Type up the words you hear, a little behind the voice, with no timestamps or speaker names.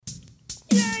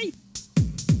Yay!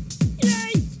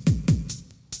 Yay!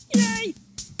 Yay!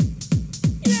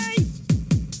 Yay!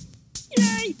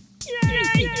 Yay!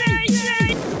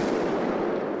 Yay!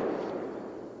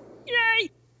 Yay!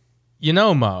 You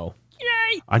know, Mo.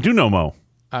 Yay! I do know Mo.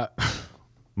 Uh,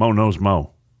 Mo knows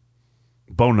Mo.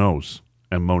 Bo knows,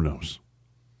 and Mo knows.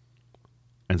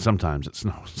 And sometimes it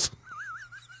snows.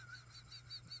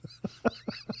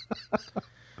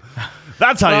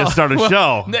 That's how you start a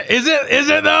show. Is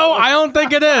it though? I don't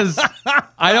think it is.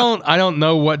 I don't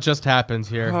know what just happened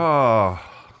here. Oh. All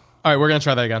right, we're gonna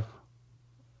try that again.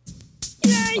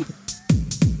 Yay!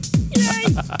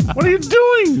 Yay! What are you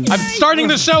doing? I'm starting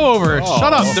the show over.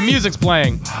 Shut up. The music's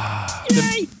playing.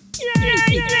 Yay! Yay!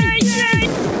 Yay!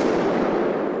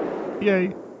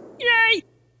 Yay. Yay!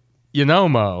 You know,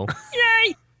 Mo.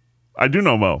 Yay! I do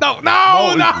know Mo. No.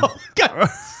 God.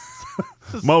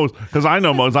 Mo's, because I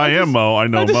know Mo's. I am Mo. I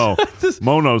know Mo.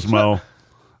 Mo knows Mo.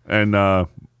 And Mo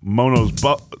knows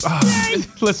Bo.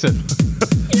 Listen.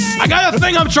 I got a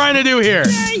thing I'm trying to do here.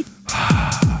 Yay!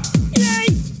 Yay!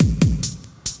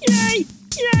 Yay!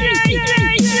 Yay!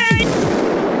 Yay!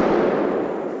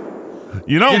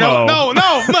 You know Mo.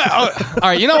 No. All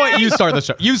right, you know what? You start the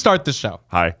show. You start the show.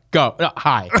 Hi. Go.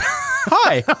 Hi.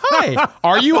 Hi.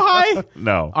 Are you high?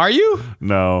 No. Are you?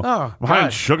 No. Oh, I'm high on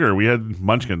God. sugar. We had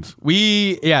munchkins.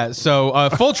 So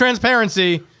full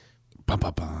transparency.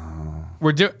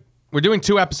 We're doing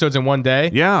 2 episodes in one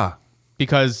day Yeah.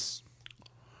 because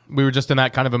we were just in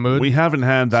that kind of a mood. We haven't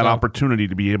had that So- opportunity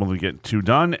to be able to get 2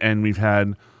 done, and we've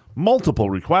had multiple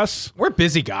requests We're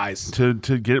busy, guys. to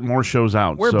get more shows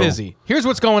out. We're So, busy. Here's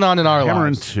what's going on in our Hammer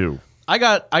in lives. 2. I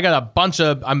got a bunch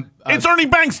of. It's Ernie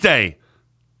Banks Day.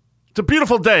 It's a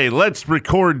beautiful day. Let's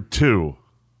record 2.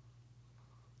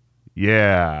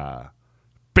 Yeah.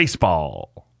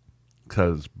 Baseball.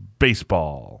 Because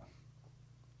baseball.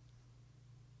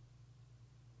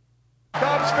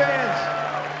 Cubs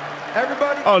fans,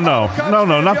 everybody. Oh, no. Cubs No,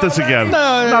 fans, not y'all this again.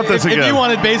 ready? Not this if again. you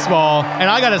wanted baseball, and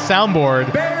I got a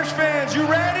soundboard, Bears fans, you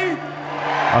ready?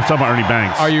 I was talking about Ernie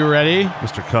Banks. are you ready,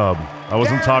 Mr. Cub. I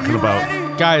wasn't Gary, talking you about.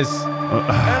 ready? guys? And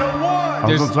a one. I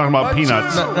wasn't talking about a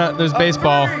peanuts. two, There's a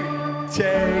baseball. three.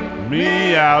 Take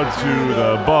Me out to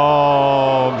the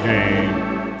ball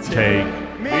game. Take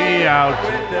me out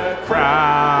to the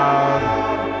crowd.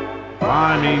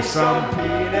 Buy me some.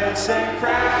 peanuts and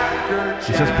cracker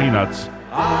He says peanuts.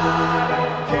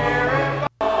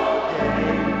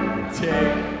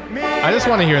 Take me I just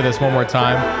want to hear this one more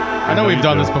time. I know we've you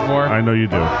done do. this before. I know you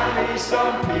do.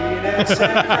 some peanuts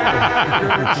and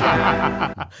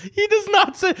cracker He does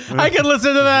not say. I can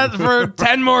listen to that for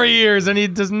 10 more years, and he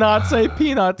does not say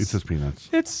peanuts. He says peanuts.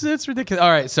 It's ridiculous. All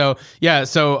right, so yeah,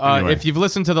 Anyway. if you've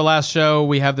listened to the last show,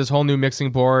 we have this whole new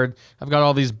mixing board. I've got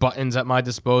all these buttons at my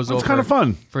disposal. It's kind of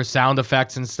fun. for sound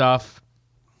effects and stuff.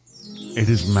 It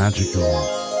is magical.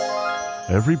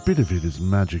 Every bit of it is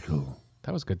magical.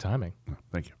 That was good timing.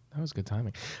 Thank you. That was good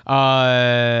timing.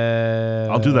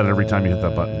 I'll do that every time you hit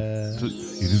that button. It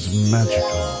is magical.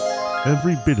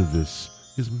 Every bit of this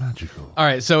is magical. All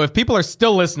right, so if people are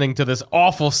still listening to this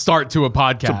awful start to a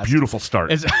podcast, It's a beautiful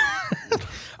start. It's-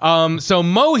 so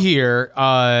Mo here,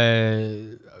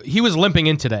 he was limping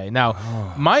in today.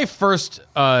 Now, my first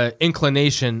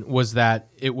inclination was that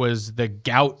it was the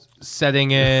gout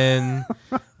setting in.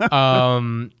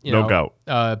 No gout.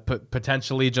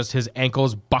 Potentially just his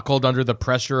ankles buckled under the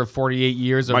pressure of 48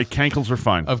 years My cankles are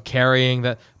fine. of carrying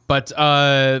that. But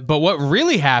what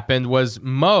really happened was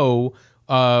Mo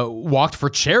walked for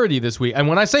charity this week. And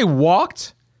when I say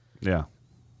walked, Yeah.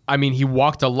 I mean he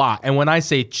walked a lot. And when I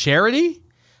say charity,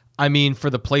 I mean for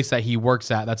the place that he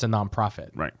works at. That's a nonprofit,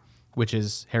 Right. which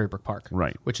is Harry Brook Park,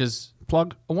 Right. which is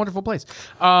Plug. a wonderful place.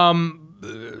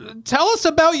 Tell us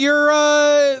about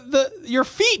your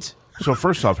feet. So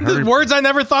first off, The words I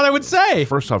never thought I would say.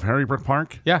 Harry Brook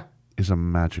Park Yeah. is a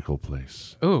magical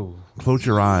place. Ooh. Close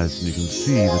your eyes and you can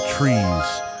see the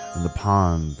trees and the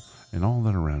pond and all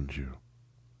that around you.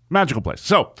 Magical place.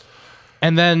 So,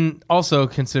 And then also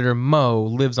consider Mo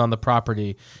lives on the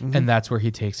property, Mm-hmm. and that's where he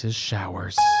takes his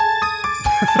showers.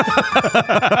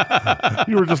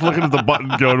 you were just looking at the button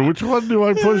going, which one do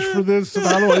I push for this and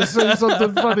how do I say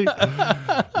something funny?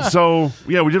 So,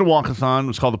 yeah, we did a walkathon. It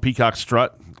was called the Peacock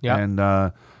Strut. Yeah. And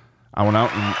I went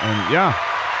out and yeah,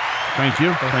 thank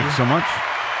you. Thanks so much.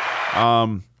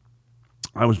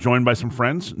 I was joined by some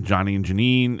friends, Johnny and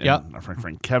Janine, and Yep. our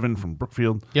friend Kevin from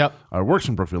Brookfield. Yep. Works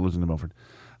in Brookfield, lives in New Milford.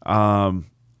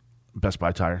 Best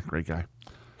Buy Tire, great guy.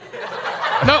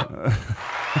 No.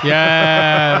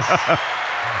 Yes.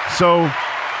 So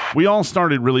we all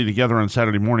started really together on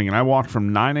Saturday morning, and I walked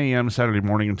from 9 a.m. Saturday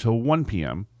morning until 1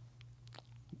 p.m.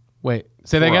 Wait,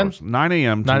 say that 4 again. hours. 9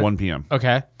 a.m. to 9 1 p.m.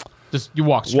 Okay. Just you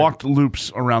walked straight. Walked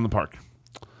loops around the park.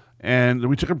 And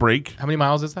we took a break. How many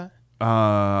miles is that?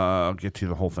 I'll get to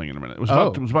the whole thing in a minute. It was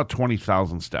about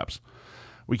 20,000 steps.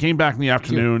 We came back in the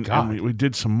afternoon God. and we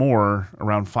did some more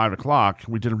around 5 o'clock.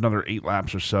 We did another 8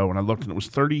 laps or so, and I looked and it was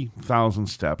 30,000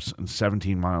 steps and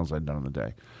 17 miles I'd done in the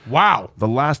day. Wow. The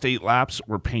last 8 laps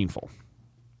were painful.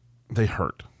 They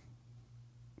hurt.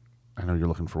 I know you're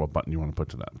looking for what button you want to put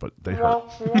to that, but they hurt.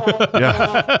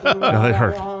 yeah, they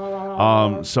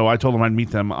hurt. So I told them I'd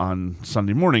meet them on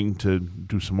Sunday morning to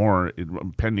do some more,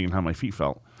 pending on how my feet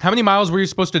felt. How many miles were you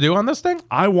supposed to do on this thing?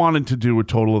 I wanted to do a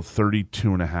total of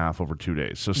 32 and a half over 2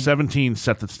 days. So 17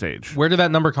 set the stage. Where did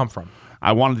that number come from?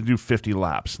 I wanted to do 50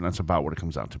 laps, and that's about what it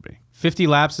comes out to be. 50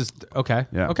 laps is okay.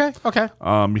 Yeah. Okay.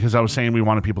 Because I was saying we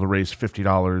wanted people to raise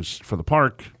 $50 for the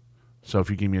park. So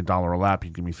if you give me $1 a lap,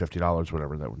 you'd give me $50,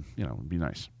 whatever. That would, would be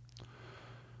nice.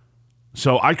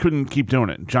 So I couldn't keep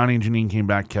doing it. Johnny and Janine came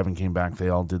back. Kevin came back. They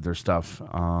all did their stuff.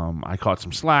 I caught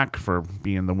some slack for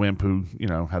being the wimp who,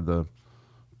 had the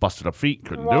busted up feet.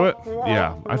 Couldn't do it.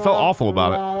 Yeah, I felt awful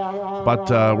about it. But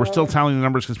we're still tallying the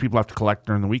numbers because people have to collect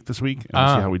during the week this week. And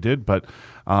we'll see how we did. But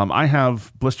I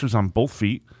have blisters on both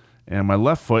feet. And my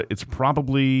left foot, it's a good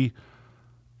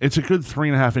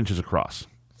 3.5 inches across.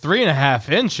 3.5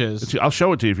 inches. I'll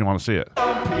show it to you if you want to see it.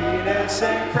 Penis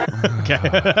and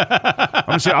cracker.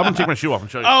 I'm gonna take my shoe off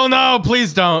and show you. Oh no!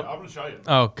 Please don't. I'm gonna show you.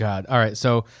 Oh God! All right.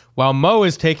 So while Mo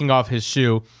is taking off his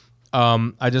shoe,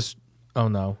 oh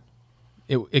no,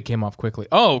 it came off quickly.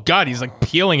 Oh God! He's like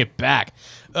peeling it back.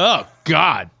 Oh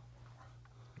God!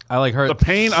 I like her. The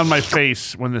pain on my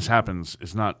face when this happens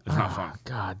is not fun.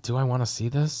 God, do I want to see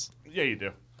this? Yeah, you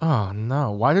do. Oh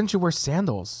no! Why didn't you wear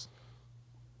sandals?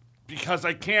 Because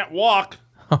I can't walk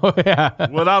Oh yeah.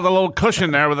 without the little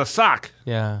cushion there with a sock.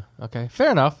 Yeah. Okay.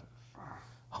 Fair enough.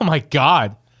 Oh my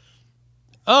God.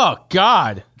 Oh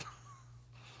God.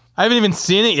 I haven't even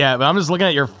seen it yet, but I'm just looking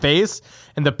at your face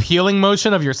and the peeling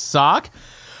motion of your sock.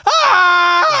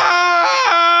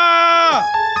 Ah!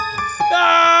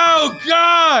 Oh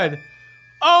God.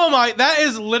 Oh my. That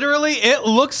is literally. It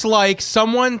looks like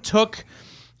someone took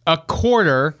a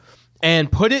quarter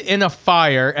and put it in a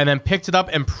fire and then picked it up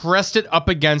and pressed it up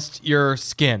against your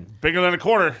skin. Bigger than a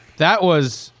quarter. That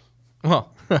was,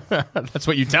 well, that's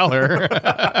what you tell her.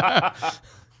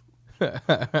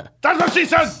 That's what she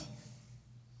said.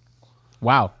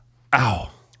 Wow. Ow.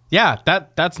 Yeah,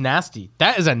 that's nasty.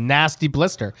 That is a nasty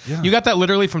blister. Yeah. You got that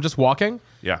literally from just walking?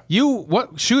 Yeah.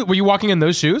 What shoe were you walking in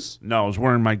those shoes? No, I was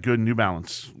wearing my good New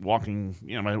Balance, walking,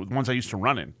 my ones I used to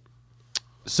run in.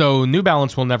 So New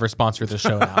Balance will never sponsor this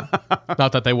show now.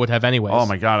 Not that they would have anyways. Oh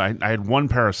my God, I had one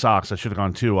pair of socks. I should have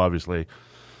gone 2, obviously.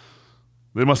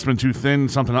 They must have been too thin,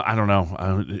 something, I don't know.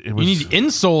 It was, You need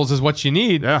insoles is what you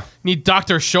need. Yeah. You need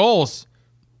Dr. Scholl's.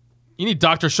 You need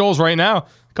Dr. Scholl's right now.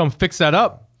 Come fix that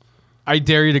up. I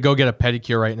dare you to go get a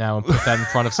pedicure right now and put that in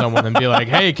front of someone and be like,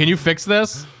 hey, can you fix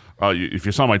this? if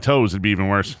you saw my toes, it'd be even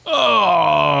worse.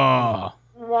 Oh.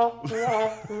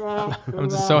 I'm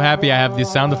just so happy I have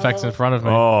these sound effects in front of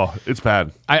me. Oh, it's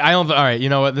bad. I don't. All right, you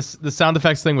know what? The sound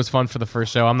effects thing was fun for the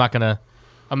first show. I'm not gonna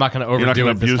overdo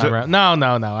gonna it this abuse time it? around.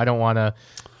 No. I don't want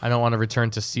to return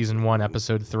to season 1,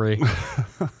 episode 3.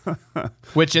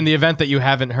 Which, in the event that you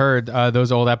haven't heard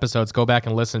those old episodes, go back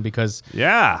and listen because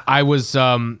Yeah. I was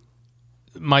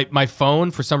my phone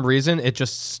for some reason it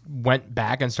just went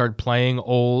back and started playing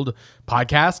old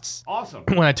podcasts. Awesome.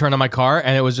 When I turned on my car,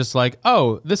 and it was just like,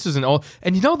 oh, this is an old.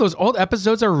 And those old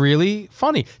episodes are really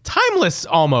funny, timeless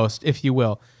almost, if you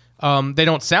will. They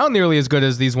don't sound nearly as good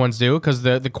as these ones do because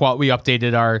we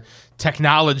updated our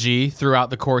technology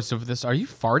throughout the course of this. Are you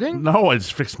farting? No, I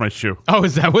just fixed my shoe. Oh,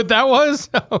 is that what that was?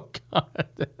 Oh God.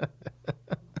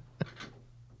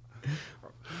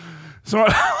 So,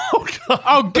 oh God.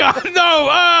 Oh God, no!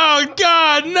 Oh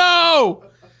God, no!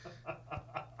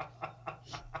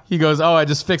 He goes, oh, I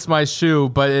just fixed my shoe,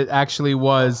 but it actually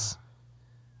was.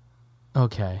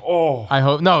 Okay. Oh. I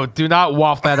hope. No, do not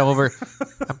waft that over.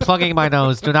 I'm plugging my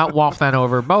nose. Do not waft that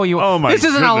over. Mo, Oh, my this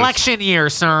is an goodness. election year,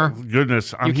 sir.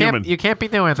 Goodness, I'm human. You can't be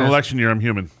doing It's an this. election year. I'm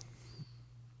human.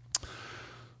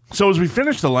 So as we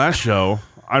finished the last show,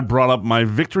 I brought up my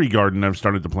victory garden I've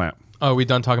started to plant. Oh, are we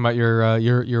done talking about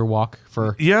your walk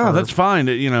for? Yeah, for- that's fine.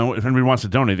 If anybody wants to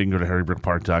donate, they can go to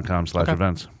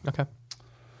harrybrookpark.com/events. okay.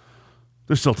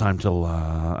 There's still time till,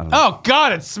 I don't know. Oh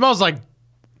God, it smells like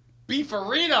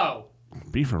beefarino.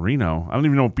 Beefarino? I don't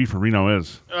even know what beefarino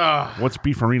is. What's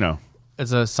beefarino?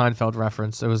 It's a Seinfeld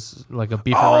reference. It was like a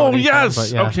beefaroni. Oh, thing, yes.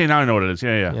 but yeah. Okay, now I know what it is.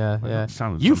 Yeah. Yeah. It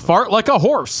sounded You something. fart like a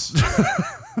horse.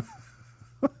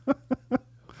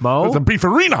 Mo? It's a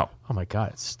beefarino. Oh my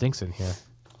God, it stinks in here.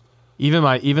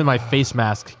 Even my face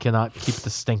mask cannot keep the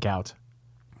stink out.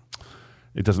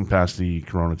 It doesn't pass the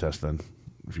corona test then,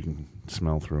 if you can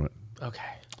smell through it. Okay.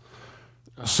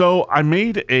 So I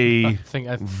made a victory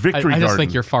I just garden.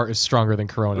 think your fart is stronger than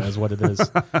Corona, is what it is.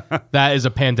 That is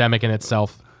a pandemic in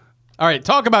itself. All right,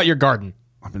 talk about your garden.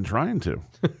 I've been trying to.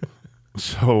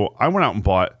 So I went out and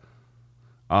bought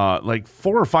like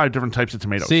 4 or 5 different types of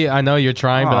tomatoes. See, I know you're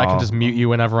trying, but I can Oh. just mute you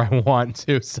whenever I want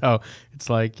to. So it's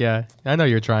like, yeah, I know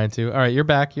you're trying to. All right, you're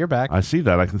back. You're back. I see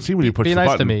that. I can see when you push Be the nice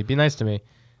button. to me. Be nice to me.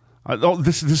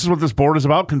 This is what this board is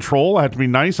about. Control. I have to be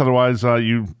nice, otherwise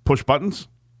you push buttons.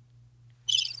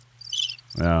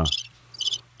 Yeah.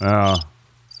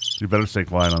 You better stay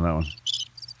quiet on that one.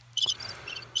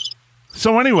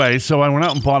 So anyway, I went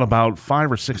out and bought about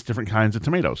 5 or 6 different kinds of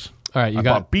tomatoes. All right, you I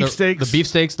got bought beefsteaks. The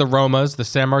beefsteaks, the Romas, the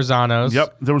San Marzanos.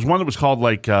 Yep. There was one that was called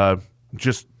like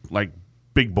just like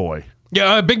Big Boy.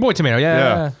 Yeah, big boy tomato.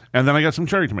 Yeah. And then I got some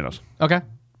cherry tomatoes. Okay.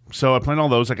 So I planted all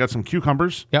those. I got some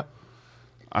cucumbers. Yep.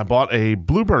 I bought a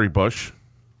blueberry bush.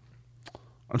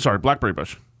 I'm sorry, blackberry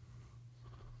bush.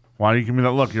 Why do you give me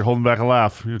that look? You're holding back a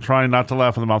laugh. You're trying not to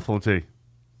laugh with a mouthful of tea.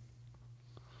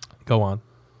 Go on.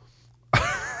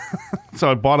 So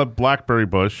I bought a blackberry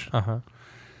bush Uh-huh.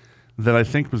 that I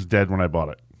think was dead when I bought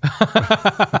it.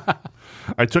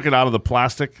 I took it out of the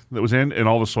plastic that was in, and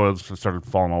all the soil just started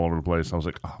falling all over the place. I was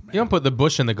like, oh, man. You don't put the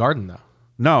bush in the garden, though.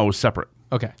 No, it was separate.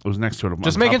 Okay. It was next to it.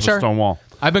 Just on making top of the sure. stone wall.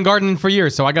 I've been gardening for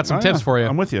years, so I got some Oh, tips yeah. for you.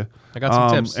 I'm with you. I got some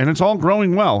tips. And it's all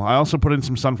growing well. I also put in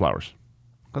some sunflowers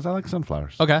because I like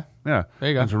sunflowers. Okay. Yeah. There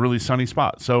you go. It's a really sunny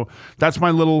spot. So that's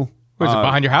my little... Where's it,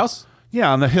 behind your house?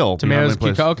 Yeah, on the hill. Tomatoes,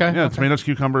 behind my place. okay, Yeah, okay. tomatoes,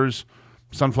 cucumbers,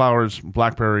 sunflowers,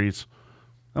 blackberries.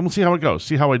 And we'll see how it goes.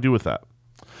 See how I do with that.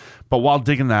 But while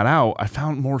digging that out, I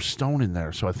found more stone in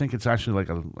there. So I think it's actually like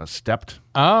a stepped,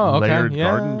 Oh, okay. layered Yeah.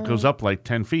 garden. It goes up like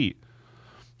 10 feet.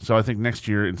 So I think next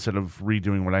year, instead of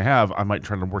redoing what I have, I might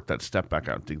try to work that step back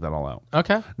out, dig that all out.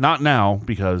 Okay. Not now,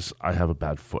 because I have a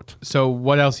bad foot. So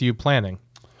what else are you planning?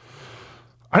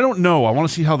 I don't know. I want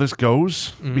to see how this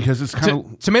goes, because it's kind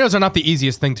of... Tomatoes are not the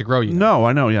easiest thing to grow. You know. No,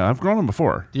 I know, yeah. I've grown them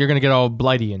before. You're gonna get all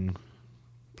blighty, and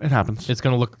It happens. it's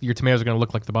gonna look. Your tomatoes are gonna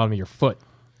look like the bottom of your foot.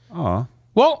 Aw.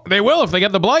 Well, they will if they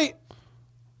get the blight.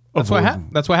 That's what.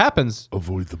 Avoid- That's what happens.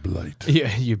 Avoid the blight.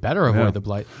 You better avoid Yeah. the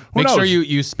blight. Who Make sure knows?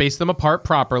 you space them apart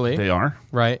properly. They are.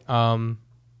 Right. And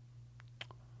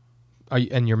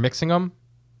you're mixing them.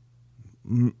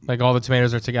 Like all the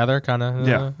tomatoes are together, kind of.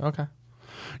 Yeah. Okay.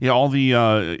 Yeah, all the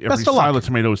every Best of style luck. of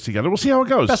tomatoes together. We'll see how it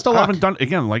goes. Best of I luck. haven't done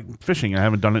again like fishing. I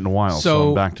haven't done it in a while, so So-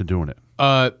 I'm back to doing it.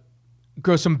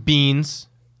 Grow some beans.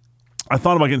 I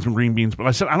thought about getting some green beans, but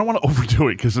I said I don't want to overdo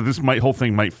it because whole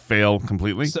thing might fail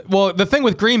completely. Well, the thing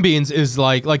with green beans is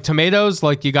like tomatoes,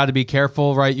 like you got to be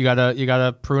careful, right? You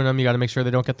gotta prune them. You got to make sure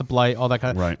they don't get the blight, all that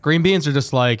kind of. Right. Green beans are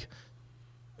just like,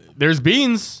 there's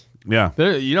beans. Yeah,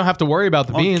 You don't have to worry about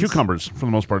the beans. cucumbers for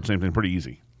the most part, same thing, pretty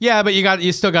easy. Yeah, but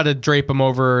you still got to drape them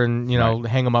over and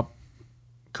hang them up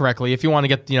correctly if you want to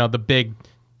get the big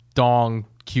dong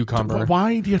cucumber.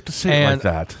 Why do you have to say it like And-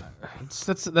 that?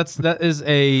 That is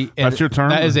a That's your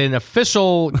term? That is an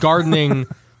official gardening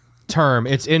term.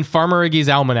 It's in Farmer Iggy's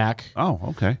almanac. Oh,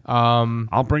 okay.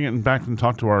 I'll bring it back and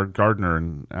talk to our gardener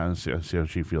and see how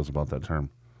she feels about that term.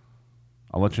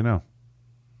 I'll let you know.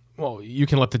 Well, you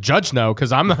can let the judge know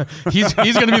because he's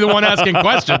going to be the one asking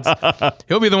questions.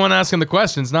 He'll be the one asking the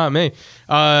questions, not me.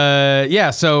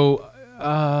 Yeah. So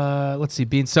let's see,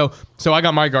 beans. So I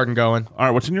got my garden going. All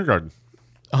right, what's in your garden?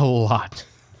 A lot.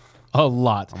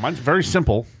 Mine's very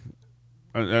simple.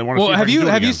 I want to. Well, see if I have can do it you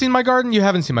again. seen my garden? You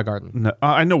haven't seen my garden. No,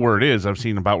 I know where it is. I've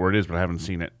seen about where it is, but I haven't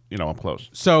seen it. Up close.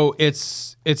 So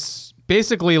it's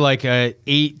basically like a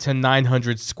 800 to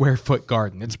 900 square foot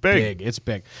garden. It's big. It's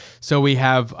big. So we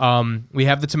have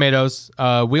the tomatoes.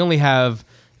 We only have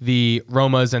the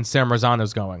Romas and San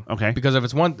Marzanos going. Okay. Because if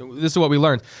it's one, this is what we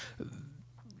learned.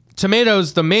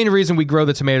 Tomatoes. The main reason we grow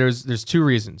the tomatoes, there's 2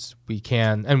 reasons. We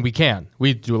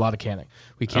do a lot of canning.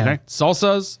 We can Okay.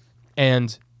 salsas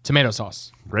and tomato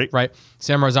sauce. Great. Right?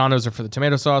 San Marzanos are for the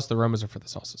tomato sauce. The Romas are for the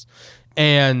sauces.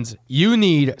 And you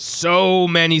need so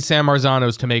many San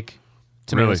Marzanos to make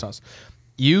tomato Really? sauce.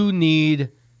 You need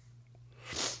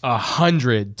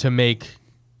 100 to make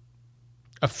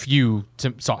a few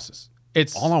sauces.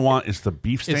 It's All I want is the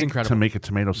beefsteak incredible. to make a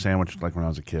tomato sandwich like when I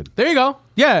was a kid. there you go.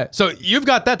 Yeah. So you've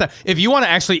got that. If you want to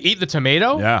actually eat the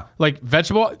tomato, Yeah. like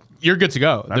vegetable, you're good to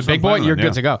go. That's the big what I'm boy, planning you're on,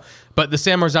 good yeah. to go. But the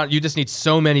San Marzano, you just need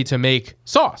so many to make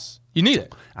sauce. You need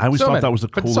it. I always So thought many. that was the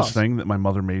Put coolest sauce. thing that my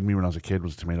mother made me when I was a kid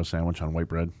was a tomato sandwich on white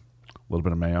bread, a little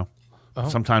bit of mayo,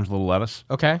 sometimes a little lettuce,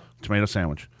 Okay. tomato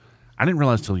sandwich. I didn't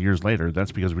realize till years later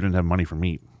that's because we didn't have money for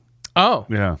meat. Oh.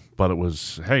 Yeah, but it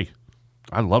was, hey,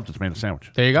 I love the tomato sandwich.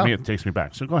 There you go. To me, it takes me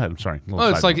back. So go ahead. I'm sorry. A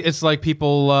little Oh, side it's like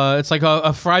people. It's like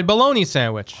a fried bologna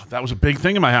sandwich. note. That was a big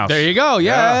thing in my house. There you go.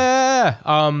 Yeah.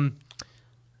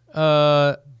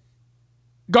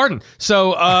 Garden.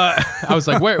 So I was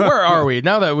like, where are we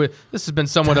now that this has been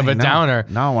somewhat of a downer?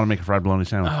 Now I want to make a fried bologna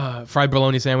sandwich. Fried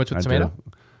bologna sandwich with I tomato. do.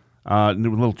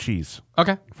 With a little cheese.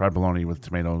 Okay. Fried bologna with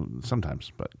tomato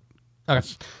sometimes, but Okay.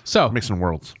 So mixing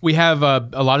worlds. we have a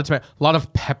lot of tomato, a lot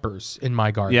of peppers in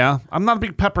my garden. Yeah, I'm not a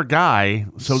big pepper guy,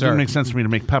 so it Sir. didn't make sense for me to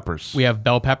make peppers. We have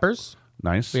bell peppers.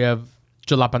 Nice. We have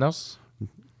jalapenos.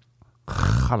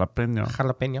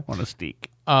 Jalapeno on a steak.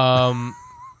 On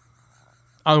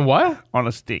what? On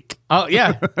a steak. Oh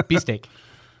yeah, beefsteak.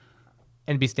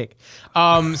 And beefsteak.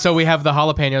 So we have the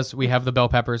jalapenos, we have the bell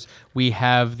peppers, we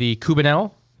have the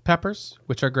cubanelle peppers,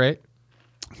 which are great,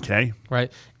 Okay.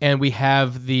 right? And we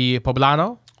have the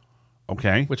poblano,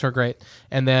 Okay. which are great,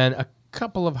 and then a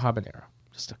couple of habanero,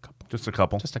 just a couple, Just a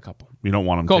couple. just a couple. You don't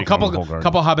want them Cool, taking over the whole garden.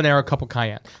 couple habanero, couple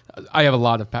cayenne. I have a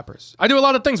lot of peppers. I do a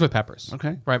lot of things with peppers.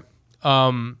 Okay. Right.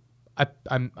 I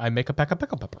make a peck of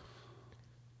pickled pepper.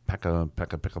 Peck of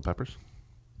pickled peppers.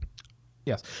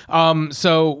 Yes.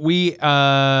 So we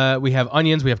have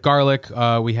onions, we have garlic,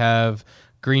 we have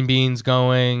green beans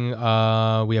going,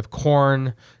 we have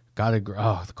corn.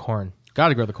 The corn.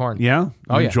 Gotta grow the corn. Yeah.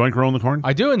 Oh, You yeah. enjoy growing the corn?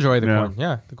 I do enjoy the Yeah. corn.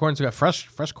 Yeah, the corn's got fresh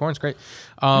corn's great.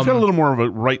 You've got a little more of a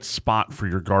right spot for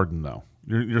your garden, though.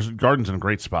 Your garden's in a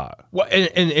great spot. Well,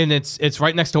 and it's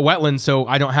right next to wetlands, so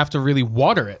I don't have to really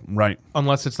water it Right.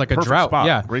 unless it's like a Perfect drought. spot.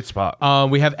 Yeah. Great spot.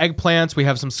 We have eggplants. We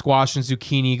have some squash and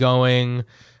zucchini going.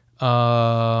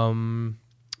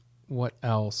 What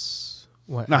else?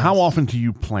 Now, how often do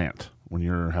you plant when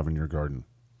you're having your garden?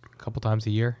 A couple times a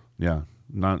year. Yeah.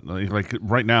 Not like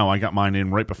right now. I got mine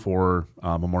in right before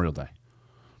Memorial Day,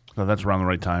 so that's around the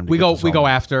right time. We go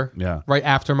after. Yeah. Right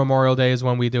after Memorial Day is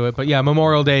when we do it. But yeah,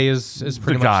 Memorial Day is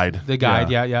pretty much guide. the guide.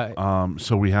 Yeah. Yeah.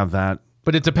 So we have that.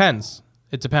 But it depends.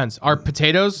 It depends. Our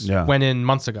potatoes Yeah. went in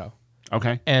months ago,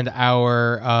 Okay. and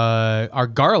our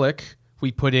garlic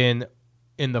we put in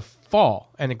the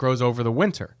fall, and it grows over the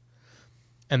winter,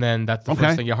 and then that's the Okay.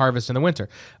 first thing you harvest in the winter.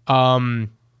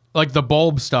 Like the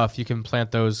bulb stuff, you can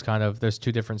plant those kind of. There's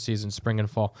two different seasons, spring and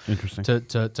fall. Interesting.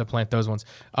 To plant those ones.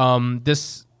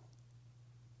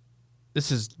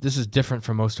 This is different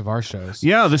from most of our shows.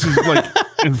 Yeah, this is like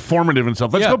informative and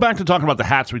stuff. Let's Yeah. go back to talking about the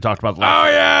hats we talked about last. Oh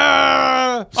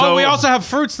yeah. So- we also have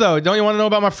fruits though. Don't you want to know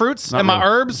about my fruits and my really.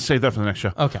 herbs? Save that for the next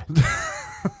show. Okay,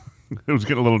 It was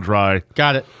getting a little dry.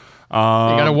 got it. You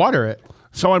gotta water it.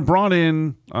 So I brought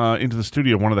in into the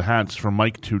studio one of the hats for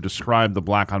Mike to describe the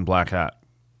black on black hat.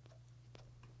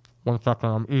 1 second,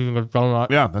 I'm eating a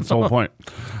donut. Yeah, that's the whole point.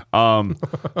 So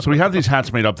we have these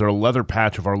hats made up. They're a leather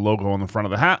patch of our logo on the front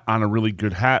of the hat on a really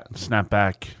good hat,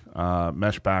 snapback,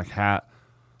 mesh back hat.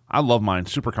 I love mine.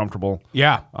 Super comfortable.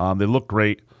 Yeah. They look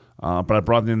great. But I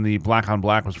brought in the black on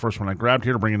black was the first one I grabbed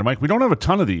here to bring into Mike. We don't have a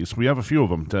ton of these. We have a few of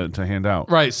them to hand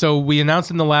out. Right. So we announced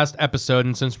in the last episode,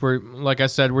 and since like I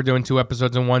said, we're doing 2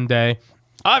 episodes in one day.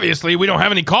 Obviously, we don't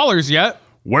have any callers yet.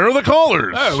 Where are the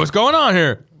callers? Hey, what's going on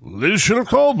here? Liz should have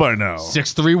called by now.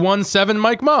 6317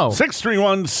 Mike Mo.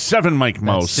 6317 Mike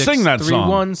Mo. Sing that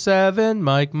song. 6317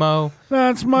 Mike Mo.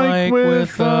 That's Mike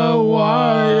with a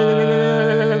Y.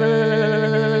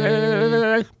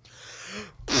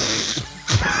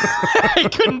 I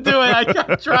couldn't do it.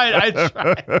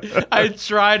 I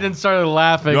tried and started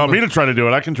laughing. You want me to try to do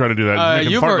it? I can try to do that.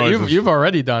 Making fart noises. You've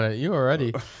already done it. You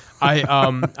already.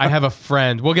 I have a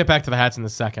friend. We'll get back to the hats in a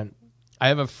second. I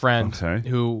have a friend Okay.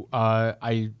 who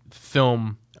I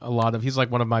film a lot of. He's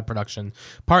like one of my production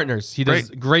partners. He does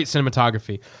great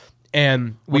cinematography,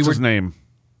 and What's his name?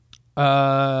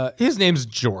 his name's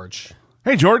George.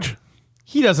 Hey, George.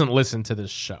 He doesn't listen to this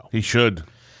show. He should.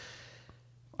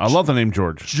 I love the name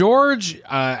George. George,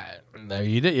 there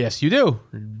you do. Yes, you do.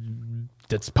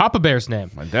 That's Papa Bear's name.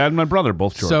 My dad and my brother,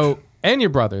 both George. So, and your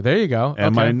brother. There you go.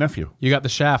 and Okay. my nephew. You got the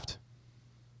shaft.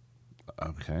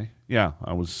 Okay. Yeah,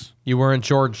 I was. You weren't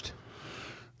Georged.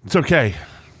 It's okay.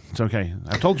 It's okay.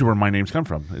 I told you where my names come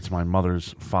from. It's my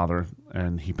mother's father,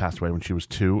 and he passed away when she was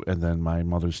 2, and then my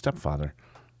mother's stepfather.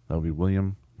 That would be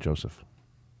William Joseph.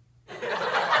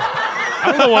 I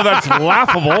don't know why that's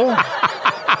laughable,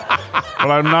 but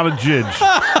I'm not a judge.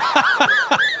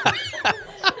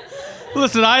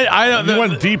 Listen, I don't. You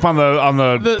went deep on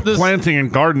the planting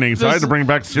and gardening, so I had to bring it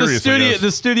back serious.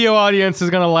 The studio audience is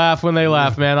gonna laugh when they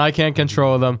laugh, man. I can't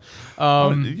control them.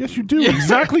 Yes, you do.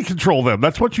 Exactly control them.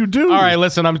 That's what you do. All right,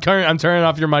 listen, I'm turning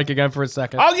off your mic again for a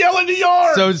second. I'll yell into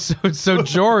yours. So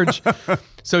George,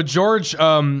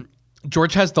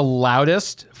 George has the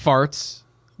loudest farts,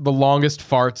 the longest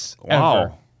farts ever.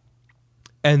 Wow.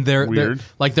 and they're Weird.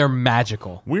 they're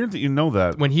magical. Weird that you know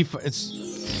that. When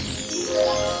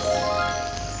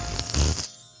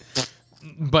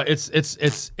but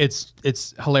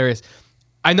it's hilarious.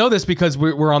 I know this because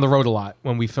we're on the road a lot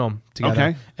when we film together.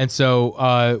 Okay. And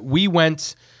so we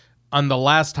went on the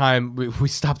last time we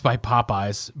stopped by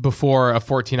Popeyes before a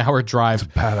 14-hour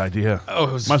drive. Bad idea. Oh,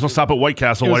 it was, Might as well stop at White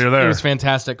Castle it was, while you're there. It was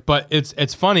fantastic, but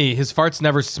it's funny. His farts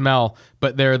never smell,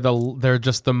 but they're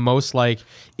just the most like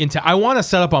into. I want to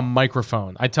set up a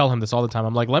microphone. I tell him this all the time.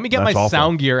 I'm like, let me get That's my awful.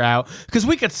 sound gear out because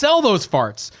we could sell those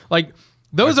farts. Like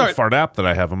those That's are a fart app that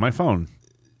I have on my phone.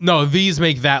 no. These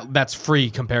make that's free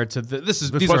compared to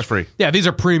these was are free. Yeah, these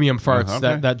are premium farts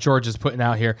okay. that George is putting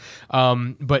out here.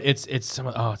 But it's it's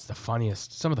the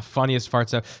funniest. Some of the funniest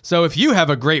farts ever. So if you have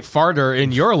a great farter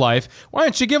in your life, why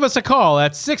don't you give us a call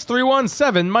at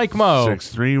 6317 Mike Mo.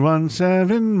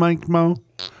 6317 Mike Mo.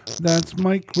 That's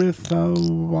Mike with a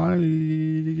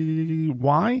Y.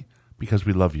 Why? Because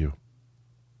we love you.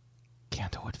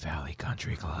 Candlewood Valley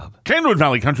Country Club. Candlewood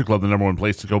Valley Country Club, the number one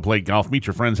place to go play golf, meet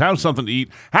your friends, have something to eat,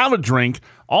 have a drink,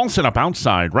 all set up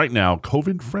outside right now,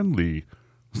 COVID friendly.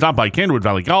 Stop by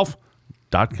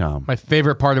CandlewoodValleyGolf.com. My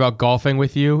favorite part about golfing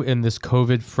with you in this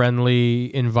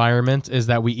COVID-friendly environment is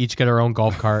that we each get our own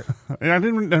golf cart. And I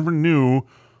never knew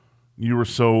you were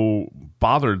so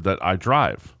bothered that I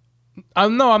drive.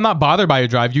 No, I'm not bothered by your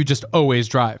drive. You just always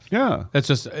drive. Yeah. That's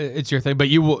just it's your thing. But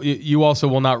you also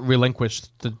will not relinquish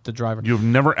the driver. You've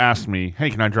never asked me, hey,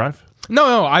 can I drive?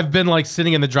 No. I've been like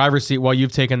sitting in the driver's seat while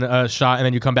you've taken a shot, and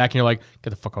then you come back and you're like,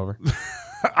 get the fuck over.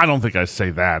 I don't think I say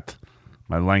that.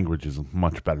 My language is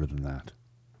much better than that.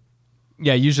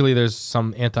 Yeah, usually there's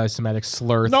some anti-Semitic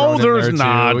slur. No, thrown in there's there, too.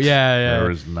 not. Yeah. There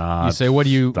is not. You say, what are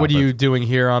you Stop it. doing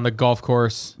here on the golf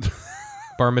course,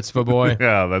 bar mitzvah boy?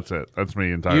 Yeah, that's it. That's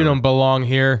me entirely. You don't belong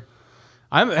here.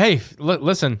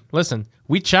 Listen.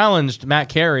 We challenged Matt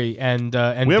Carey and We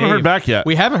haven't Dave. heard back yet.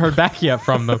 We haven't heard back yet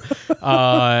from them.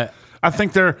 I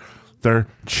think they're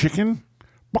chicken.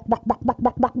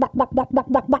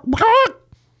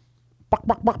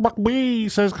 He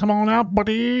says, "Come on out,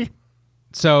 buddy."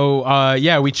 So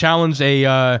we challenged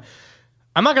a.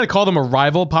 I'm not going to call them a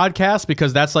rival podcast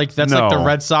because that's like the No.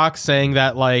 Red Sox saying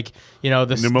that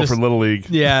this New Milford Little League.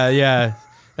 Yeah.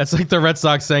 That's like the Red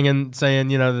Sox saying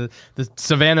the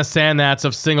Savannah Sandnats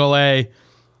of Single A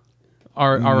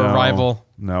are a rival.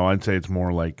 No, I'd say it's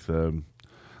more like the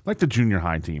junior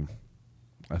high team.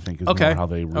 I think is Okay. more how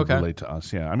they Okay. relate to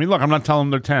us. Yeah, I mean, look, I'm not telling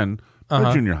them they're 10.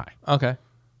 They're junior high Okay.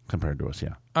 compared to us.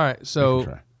 Yeah, All right. can So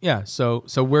try. yeah. So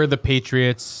we're the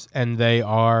Patriots and they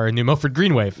are New Milford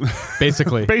Green Wave,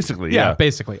 basically. Basically, Yeah. yeah.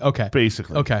 Basically. Okay.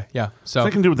 basically. Okay. Yeah. So.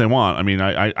 They can do what they want. I mean,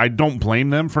 I don't blame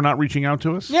them for not reaching out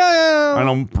to us. yeah. I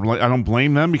don't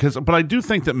blame them but I do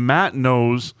think that Matt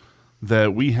knows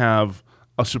that we have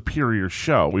a superior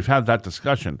show. We've had that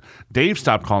discussion. Dave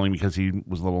stopped calling because he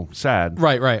was a little sad.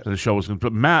 Right. That the show was going to.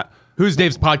 But Matt, Who's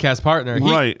Dave's podcast partner?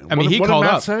 right? I mean, what he did called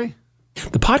Matt up. say?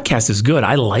 The podcast is good.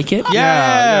 I like it.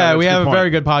 Yeah, that's we a good have a point. very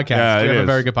good podcast. Yeah, we it have a is.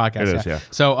 very good podcast. It is, yeah.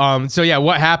 So yeah,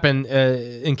 what happened?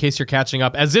 In case you're catching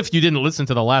up, as if you didn't listen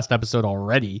to the last episode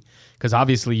already, because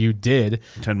obviously you did.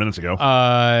 10 minutes ago.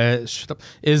 Shut up.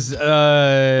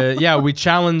 We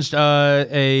challenged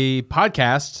a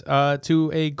podcast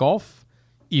to a golf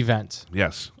event.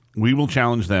 Yes. We will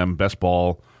challenge them, best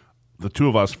ball, the two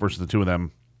of us versus the two of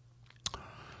them.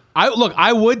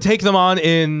 I would take them on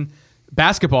in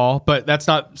basketball, but that's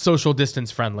not social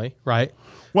distance friendly, right?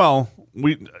 Well,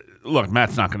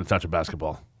 Matt's not going to touch a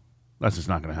basketball. That's just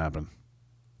not going to happen.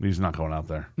 He's not going out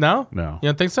there. No? No. You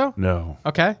don't think so? No.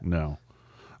 Okay. No.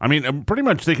 I mean, pretty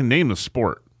much they can name the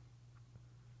sport.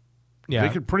 Yeah.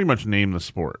 They could pretty much name the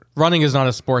sport. Running is not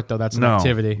a sport, though. That's an No,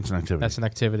 activity. it's an activity. That's an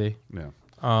activity. Yeah.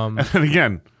 And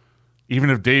again, even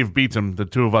if Dave beats him, the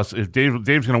two of us, if Dave's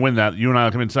going to win that, you and I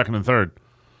will come in second and third.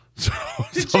 So,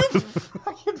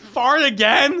 Fucking fart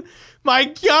again? My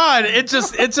God, it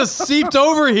just seeped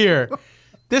over here.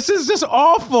 This is just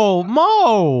awful,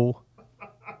 Mo.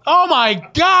 Oh my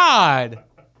God.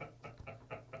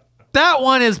 That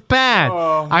one is bad.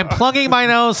 I'm plugging my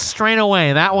nose straight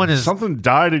away. That one is something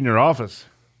died in your office.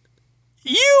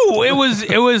 It's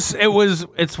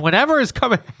whatever is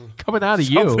coming out of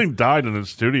you. Something died in the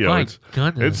studio. My It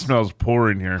goodness. smells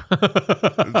poor in here.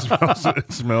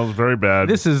 it smells very bad.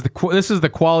 This is the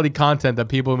quality content that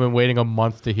people have been waiting a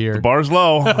month to hear. Bar's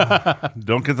low.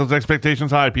 Don't get those expectations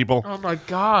high, people. Oh my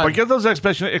God. But get those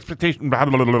expectations.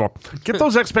 Get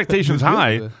those expectations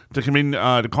high to come in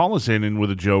to call us in and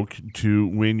with a joke to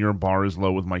win your Bar is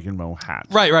Low with Mike and Mo hat.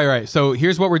 Right. So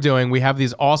here's what we're doing. We have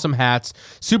these awesome hats,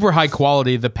 super high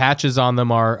quality. The patches on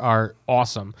them are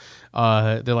awesome.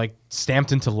 They're like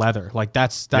stamped into leather. Like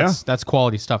that's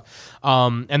quality stuff.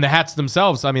 And the hats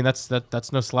themselves, I mean,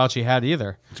 that's no slouchy hat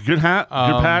either. It's a good hat,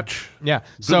 good patch. Yeah.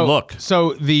 Good look.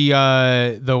 So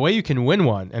the way you can win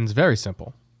one, and it's very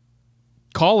simple.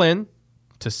 Call in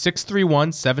to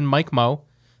 631-7-MIKE-MO.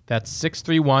 That's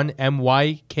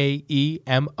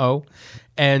 631-MYKEMO.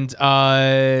 And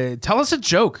tell us a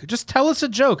joke. Just tell us a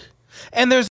joke.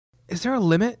 And is there a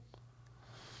limit?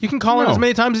 You can call in as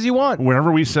many times as you want.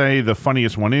 Whenever we say the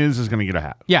funniest one is going to get a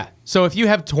hat. Yeah. So if you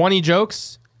have 20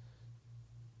 jokes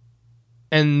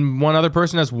and one other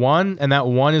person has one, and that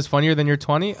one is funnier than your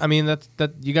 20, I mean, that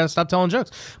you got to stop telling jokes.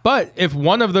 But if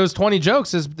one of those 20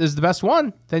 jokes is the best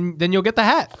one, then you'll get the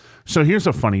hat. So here's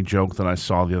a funny joke that I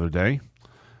saw the other day.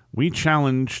 We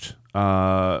challenged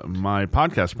my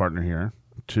podcast partner here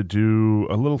to do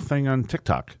a little thing on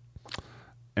TikTok,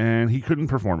 and he couldn't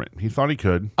perform it. He thought he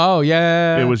could. Oh,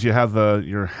 yeah. It was you have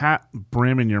your hat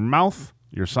brim in your mouth,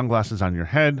 your sunglasses on your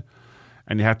head,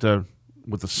 and you have to,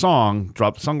 with the song,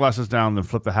 drop the sunglasses down, then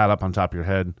flip the hat up on top of your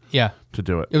head to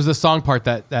do it. It was the song part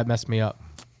that messed me up.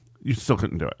 You still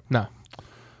couldn't do it. No.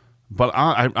 But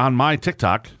on my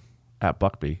TikTok, at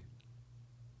Buckby,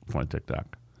 my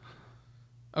TikTok.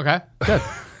 Okay, good.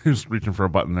 He was reaching for a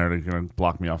button there to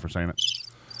block me off for saying it.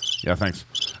 Yeah, thanks.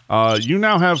 You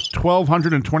now have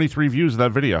 1,223 views of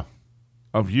that video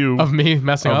of you Of me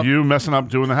messing up? Of you messing up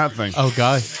doing the hat thing. Oh,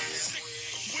 God.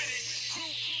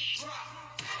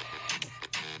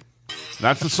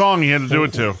 That's the song he had to do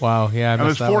it to. Wow, yeah. And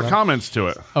there's 4 comments to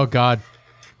it. Oh, God.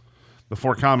 The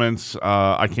 4 comments,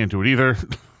 I can't do it either.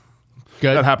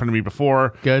 Good. That happened to me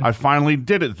before. Good. I finally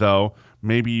did it, though.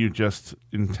 Maybe you just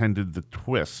intended the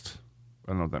twist.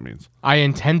 I don't know what that means. I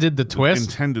intended the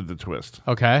twist? Intended the twist.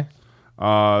 Okay.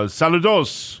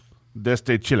 Saludos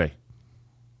desde Chile.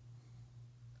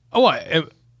 Oh, what?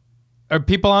 Are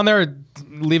people on there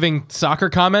leaving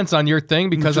soccer comments on your thing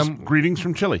because Just greetings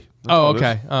from Chile. That's Oh, all it is.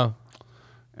 okay. Oh.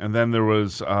 And then there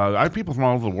was I have people from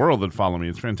all over the world that follow me.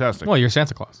 It's fantastic. Well, you're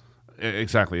Santa Claus.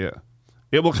 Exactly it.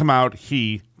 It will come out.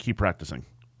 Keep practicing.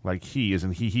 Like he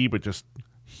isn't he, but just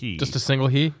he. Just a single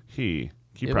he? He.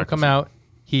 Keep It'll practicing. come out.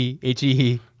 He.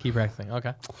 Keep practicing.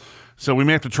 Okay. So we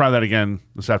may have to try that again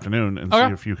this afternoon and see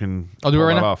if you can. I'll do it pull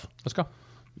right that now. Off. Let's go.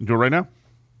 You do it right now.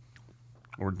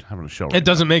 We're having a show. Right It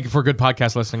doesn't make for good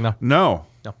podcast listening, though. now.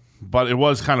 No. But it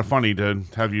was kind of funny to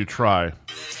have you try.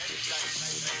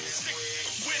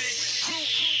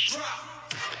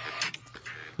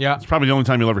 Yeah. It's probably the only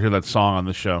time you'll ever hear that song on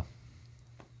this show.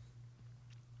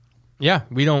 Yeah.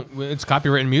 We don't. It's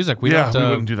copywritten music. We Yeah, don't. we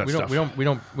wouldn't do that we stuff. We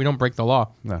don't break the law.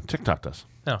 No, TikTok does.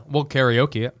 No. We'll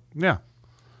karaoke it. Yeah.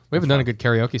 We haven't done a good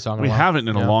karaoke song in We a while. haven't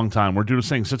in Yeah. a long time. We're due to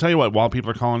sing. So tell you what, while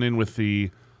people are calling in with the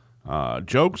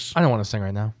jokes, I don't want to sing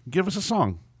right now. give us a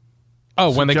song.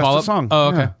 Oh, when they Suggest call a up. song. Oh,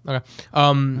 okay. Okay.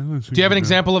 Do you have an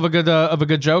example of a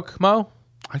good joke, Mo?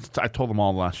 I told them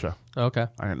all the last show. Okay.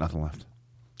 I got nothing left.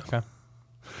 Okay.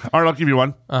 All right, I'll give you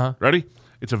one. Uh-huh. Ready?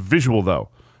 It's a visual, though.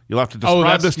 You'll have to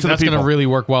describe this to the that's people. going to really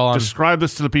work well on. Describe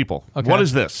this to the people. Okay. What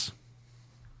is this?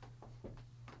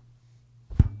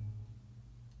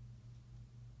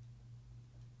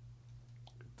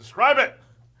 Describe it.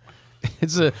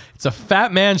 It's a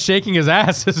fat man shaking his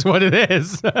ass is what it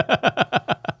is.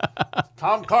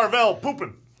 Tom Carvel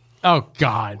pooping. Oh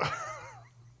God.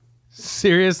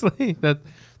 Seriously? That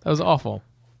was awful.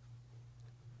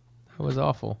 That was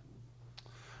awful.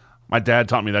 My dad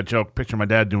taught me that joke. Picture my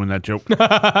dad doing that joke.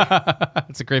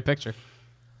 That's a great picture.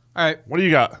 All right. What do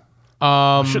you got?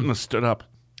 I shouldn't have stood up.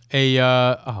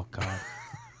 Oh God.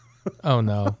 Oh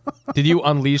no. Did you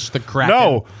unleash the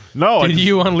Kraken? No. Did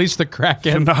you unleash the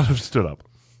Kraken? should not have stood up.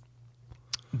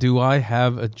 Do I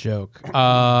have a joke?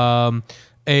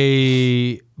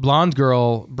 A blonde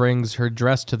girl brings her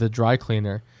dress to the dry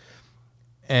cleaner,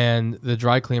 and the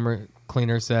dry cleaner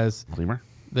says, Cleaner?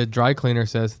 the dry cleaner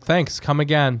says, "Thanks, come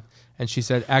again." And she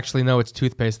said, "Actually, no, it's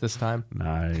toothpaste this time."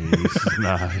 Nice.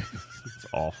 Nice. It's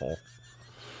awful.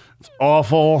 It's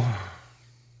awful.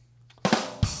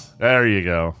 There you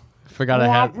go. Forgot I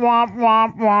had. Womp,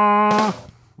 womp, womp.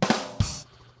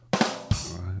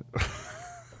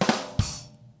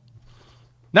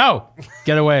 No,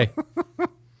 get away,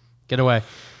 get away.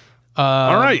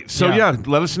 All right. So, yeah,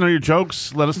 let us know your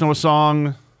jokes. Let us know a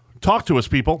song. Talk to us,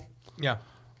 people. Yeah.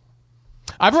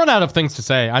 I've run out of things to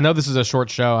say. I know this is a short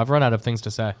show. I've run out of things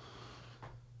to say.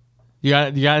 You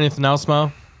got anything else,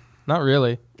 Mo? Not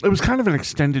really. It was kind of an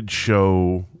extended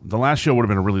show. The last show would have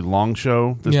been a really long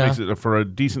show. This Yeah. makes it for a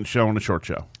decent show and a short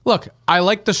show. Look, I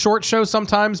like the short show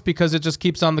sometimes because it just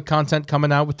keeps on the content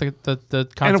coming out with the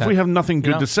content. And if we have nothing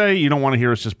good know? to say, you don't want to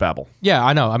hear us just babble. Yeah,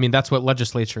 I know. I mean, that's what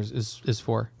legislature is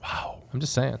for. Wow. I'm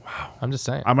just saying. Wow. I'm just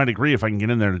saying. I might agree if I can get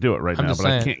in there to do it right I'm now, just but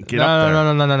saying. I can't get up there.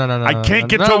 No. I can't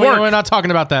get no, to work. We're not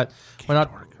talking about that.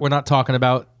 We're not talking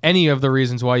about any of the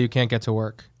reasons why you can't get to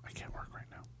work. I can't work right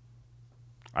now.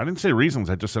 I didn't say reasons.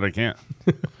 I just said I can't.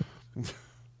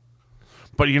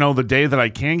 But you know, the day that I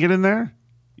can get in there,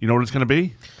 you know what it's going to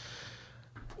be?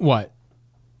 What?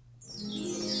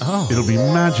 It'll be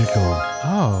magical.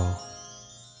 Oh.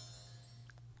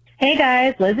 Hey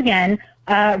guys, Liz again.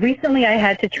 Recently I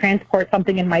had to transport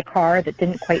something in my car that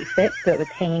didn't quite fit, so it was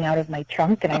hanging out of my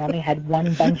trunk, and I only had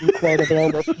one bungee cord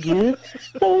available to use.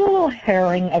 So a little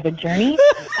harrowing of a journey.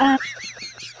 I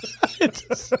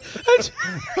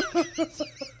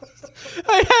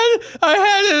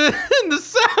had it in the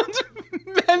sound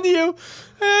menu, and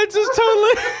I just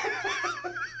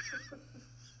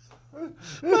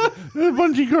totally...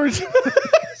 Bungee cords.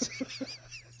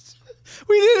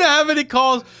 We didn't have any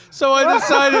calls, so I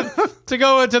decided to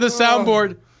go into the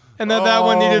soundboard, and then that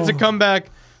one needed to come back.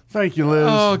 Thank you, Liz.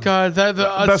 Oh, God.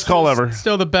 Best call ever.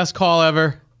 Still the best call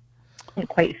ever. Didn't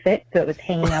quite fit, so it was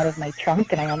hanging out of my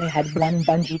trunk, and I only had one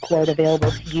bungee cord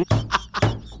available to use.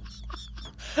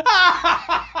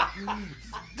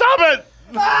 Stop it!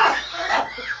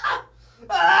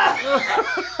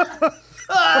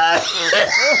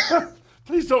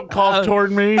 Please don't cough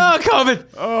toward me. Oh, COVID.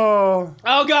 Oh,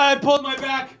 Oh, God, I pulled my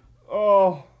back.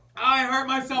 oh, I hurt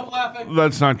myself laughing.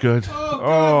 that's not good. Oh,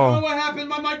 God. Oh, What happened?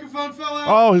 My microphone fell out.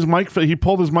 oh, his mic. He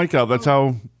pulled his mic out. That's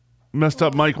how messed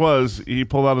up Mike was. He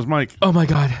pulled out his mic. Oh, my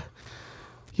God.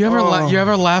 You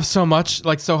ever laugh so much,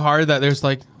 like so hard that there's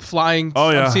like flying... Oh,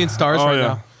 yeah. I'm seeing stars Oh, right yeah.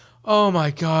 now. Oh,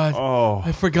 my God. Oh,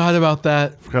 I forgot about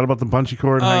that. forgot about the bungee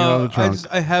cord hanging out of the trunk.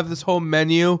 I have this whole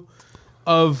menu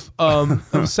of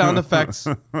sound effects,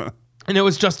 and it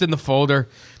was just in the folder,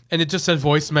 and it just said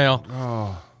voicemail.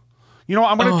 You know,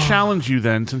 I'm going to challenge you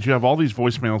then, since you have all these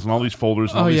voicemails and all these folders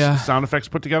and all these yeah. sound effects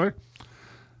put together,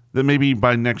 that maybe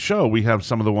by next show we have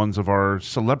some of the ones of our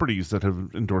celebrities that have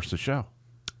endorsed the show.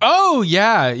 Oh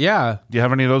yeah. Do you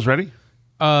have any of those ready?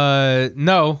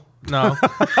 No.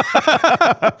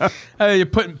 You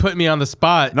put me on the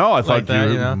spot. No, I thought like that,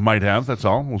 you you know? might have. That's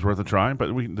all. It was worth a try.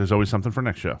 But there's always something for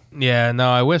next show. Yeah, no,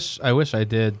 I wish I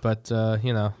did, but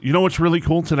you know. You know what's really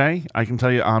cool today? I can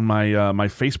tell you on my my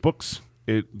Facebooks,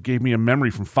 it gave me a memory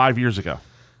from 5 years ago.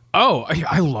 Oh,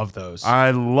 I love those.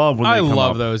 I love when they come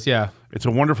love up. those. Yeah. It's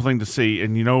a wonderful thing to see.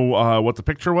 And you know what the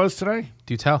picture was today?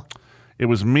 Do tell. It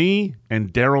was me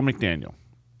and Daryl McDaniel.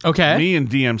 Okay. Me and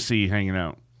DMC hanging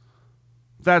out.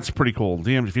 That's pretty cool. If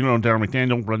you don't know Daryl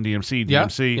McDaniel, run DMC. Yeah.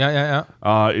 DMC.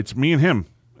 Yeah. It's me and him,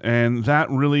 and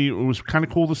that really was kind of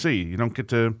cool to see. You don't get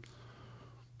to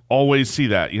always see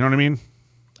that. You know what I mean?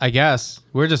 I guess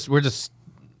we're just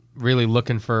really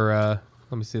looking for.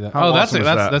 Let me see that. How That's awesome is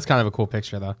that? that's kind of a cool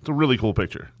picture though. It's a really cool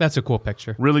picture. That's a cool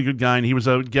picture. Really good guy, and he was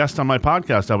a guest on my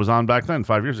podcast I was on back then,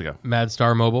 5 years ago. Mad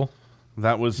Star Mobile.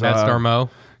 That was Mad Star Mo.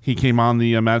 He came on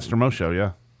the Mad Star Mo show.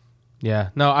 Yeah. Yeah.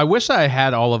 No, I wish I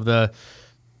had all of the,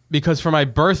 because for my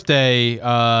birthday,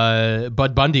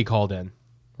 Bud Bundy called in,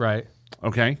 right?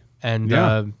 Okay. And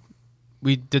Yeah.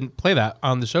 we didn't play that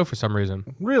on the show for some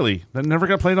reason. Really? That never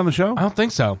got played on the show? I don't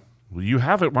think so. Well, you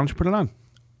have it. Why don't you put it on?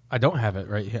 I don't have it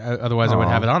right here. Otherwise, I would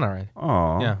have it on already.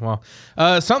 Oh. Yeah. Well,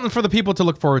 something for the people to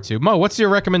look forward to. Mo, what's your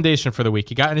recommendation for the week?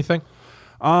 You got anything?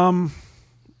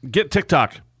 Get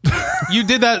TikTok. You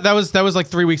did that. That was like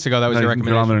 3 weeks ago. That was Now your you can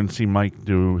get on recommendation. there and see Mike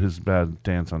do his bad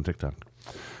dance on TikTok.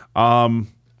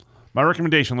 My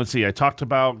recommendation, let's see. I talked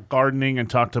about gardening. I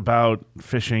talked about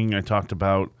fishing. I talked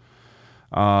about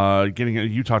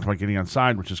you talked about getting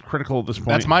outside, which is critical at this point.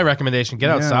 That's my recommendation. Get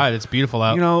outside. It's beautiful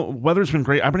out. You know, weather's been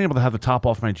great. I've been able to have the top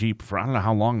off my Jeep for I don't know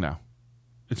how long now.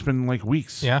 It's been like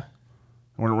weeks. Yeah.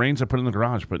 When it rains, I put it in the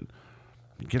garage, but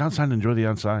get outside and enjoy the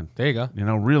outside. There you go. You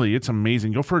know, really, it's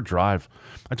amazing. Go for a drive.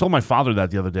 I told my father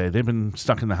that the other day. They've been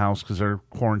stuck in the house because they're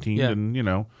quarantined Yeah. and, you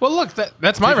know. Well, look,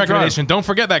 that's my Take a recommendation. Don't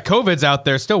forget that COVID's out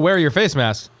there. Still wear your face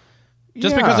mask.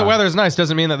 Just because the weather is nice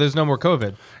doesn't mean that there's no more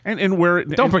COVID. And wear it.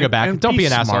 Don't bring it back. and Don't be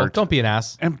an asshole. smart. Don't be an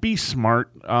ass. And be smart.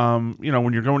 You know,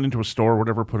 when you're going into a store or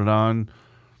whatever, put it on.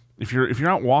 If you're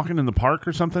out walking in the park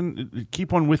or something,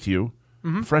 keep one with you.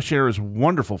 Mm-hmm. Fresh air is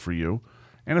wonderful for you.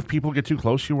 And if people get too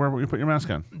close, you put your mask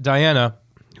on. Diana,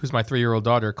 who's my 3-year-old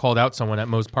daughter, called out someone at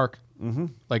Moe's Park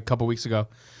like a couple weeks ago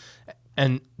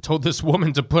and told this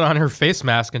woman to put on her face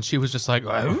mask, and she was just like,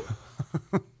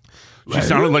 She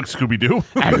sounded like Scooby-Doo.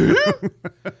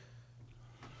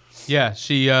 Yeah,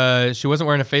 she wasn't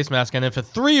wearing a face mask, and if a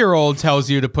 3-year-old tells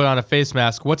you to put on a face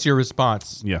mask, what's your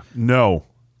response? Yeah. No,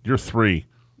 you're 3.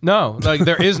 No, like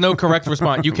there is no correct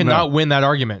response. You cannot win that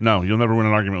argument. No, you'll never win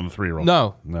an argument with a 3-year-old.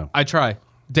 No, No. I try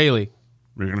daily.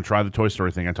 We're going to try the Toy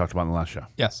Story thing I talked about in the last show.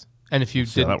 Yes, and if you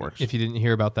see how didn't, that works. if you didn't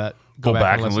hear about that, Go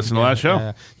back and listen to the last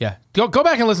show. Yeah. Go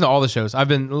back and listen to all the shows. I've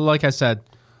been, like I said,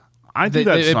 I do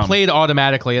that it some. played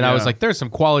automatically, and I was Yeah. like, "There's some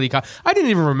quality." I didn't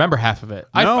even remember half of it.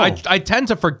 No. I tend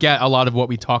to forget a lot of what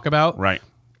we talk about, Right.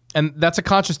 and that's a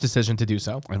conscious decision to do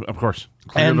so. Of course.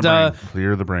 Clear And, the brain.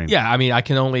 Clear the brain. Yeah, I mean, I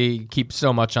can only keep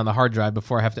so much on the hard drive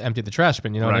before I have to empty the trash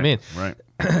bin. You know what I mean? Right.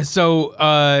 So,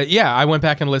 yeah, I went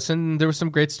back and listened. There was some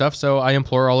great stuff, so I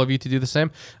implore all of you to do the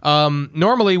same.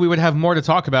 Normally, we would have more to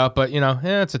talk about, but,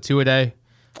 it's a 2-a-day.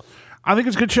 I think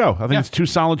it's a good show. I think it's 2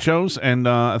 solid shows, and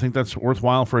I think that's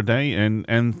worthwhile for a day.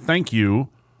 And thank you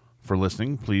for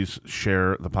listening. Please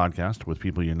share the podcast with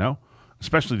people you know,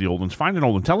 especially the old ones. Find an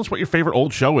old one. Tell us what your favorite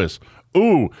old show is.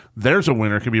 Ooh, there's a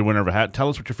winner. Could be a winner of a hat. Tell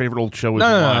us what your favorite old show is.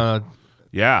 and why. No.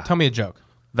 Yeah. Tell me a joke.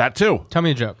 That too. Tell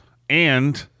me a joke.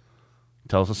 And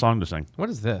tell us a song to sing. What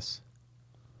is this?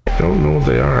 Don't know what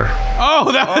they are.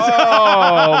 Oh, that was...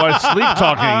 Oh, my sleep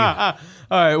talking.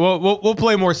 All right, well, we'll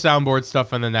play more soundboard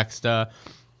stuff on the next on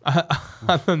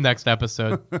the next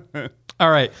episode.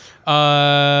 All right.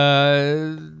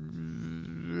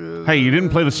 Hey, you didn't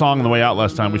play the song on the way out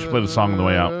last time. We should play the song on the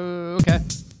way out. Okay.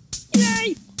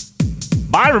 Yay!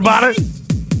 Bye, everybody.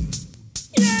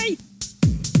 Yay!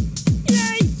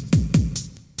 Yay!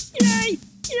 Yay!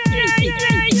 Yay! Yay!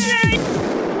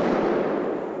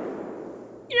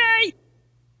 Yay!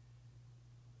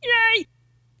 Yay!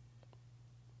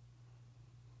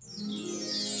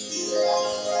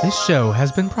 This show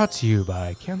has been brought to you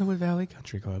by Candlewood Valley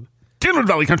Country Club. Candlewood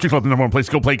Valley Country Club, the number one place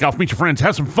to go play golf, meet your friends,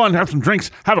 have some fun, have some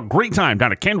drinks, have a great time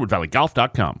down at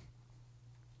CandlewoodValleyGolf.com.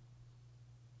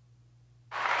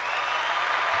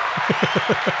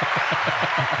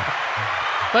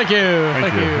 Thank you.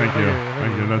 Thank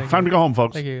you. Now it's time to go home,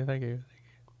 folks. Thank you.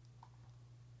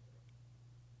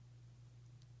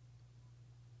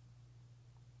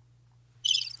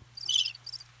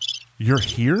 You're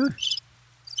here?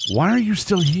 Why are you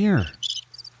still here?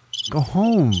 Go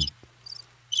home.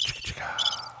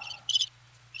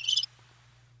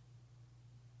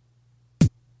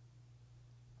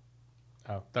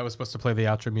 Oh, that was supposed to play the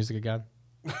outro music again.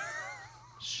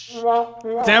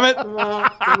 Damn it.